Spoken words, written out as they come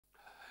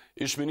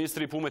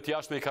Ish-ministri i Punëve të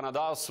Jashtme i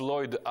Kanadas,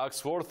 Lloyd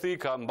Axworthy,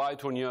 ka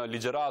mbajtur një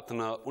ligjëratë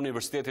në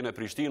Universitetin e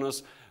Prishtinës,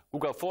 ku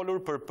ka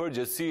folur për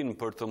përgjegjësinë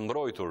për të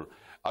mbrojtur.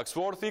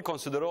 Axworthy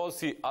konsiderohet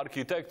si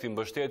arkitekt i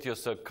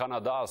mbështetjes së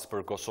Kanadas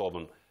për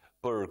Kosovën.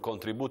 Për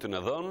kontributin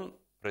e dhënë,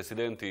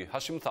 presidenti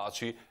Hashim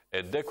Thaçi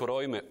e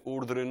dekoroi me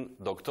urdhrin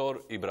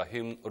Dr.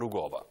 Ibrahim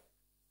Rugova.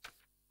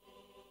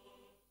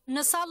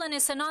 Në sallën e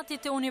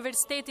Senatit të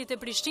Universitetit të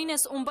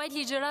Prishtinës u mbajt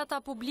ligjërata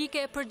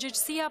publike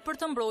përgjegjësia për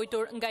të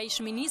mbrojtur nga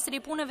ish-ministri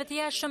i Punëve të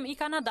Jashtme i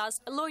Kanadas,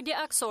 Lloyd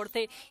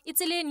Axworthy, i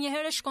cili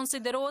njëherësh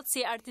konsiderohet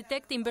si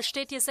arkitekt i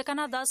mbështetjes së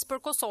Kanadas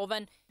për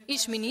Kosovën.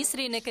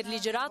 Ish-ministri në këtë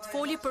ligjëratë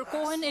foli për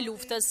kohën e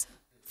luftës.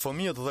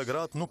 Fëmijët dhe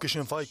gratë nuk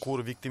kishin faj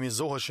kur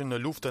viktimizoheshin në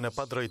luftën e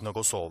padrejtë në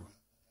Kosovë.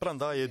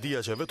 Prandaj e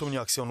dija që vetëm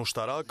një aksion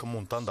ushtarak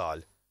mund ta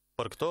ndalë.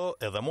 Për këtë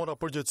edhe mora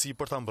përgjegjësi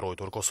për ta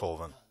mbrojtur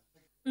Kosovën.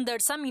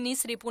 Ndërsa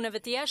ministri i Punëve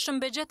të Jashtme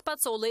Begjet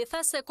Pacolli tha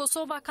se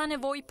Kosova ka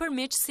nevojë për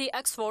miq si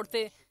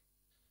Axworthy.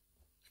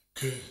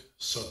 Ky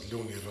sot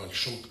luni rol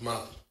shumë të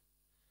madh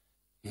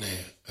në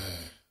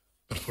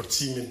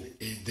përforcimin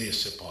e idesë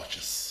së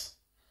paqes.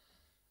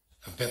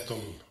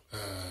 Vetëm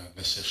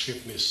nëse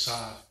shihni sa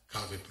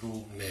ka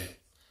vepruar në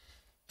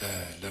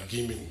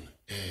largimin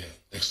e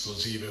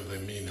eksploziveve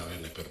dhe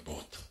minave në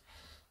përbot,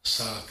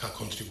 sa ka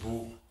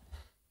kontribuar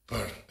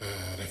për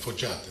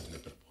refugjatët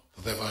në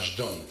përbot dhe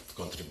vazhdon të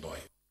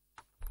kontribuojë.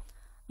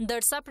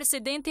 Ndërsa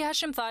presidenti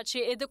Hashim Thaçi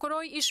e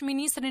dekoroi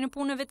ish-ministrin e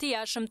Punëve të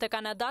Jashtme të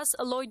Kanadas,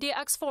 Lloyd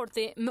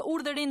Axworthy, me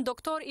urdhërin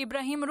Dr.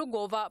 Ibrahim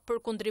Rugova për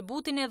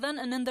kontributin e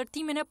dhënë në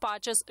ndërtimin e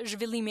paqes,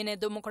 zhvillimin e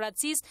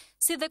demokracisë,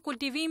 si dhe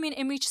kultivimin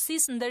e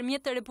miqësisë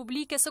ndërmjet të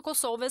Republikës së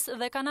Kosovës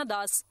dhe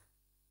Kanadas.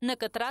 Në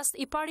këtë rast,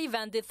 i pari i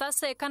vendit tha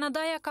se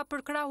Kanadaja ka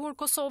përkrahur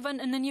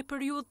Kosovën në një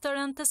periudhë të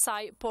rëndë të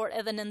saj, por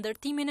edhe në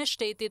ndërtimin e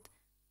shtetit.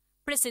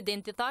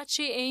 Presidenti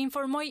Thaçi e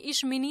informoi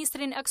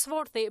ish-ministrin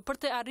Axworthy për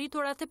të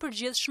arriturat e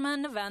përgjithshme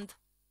në vend.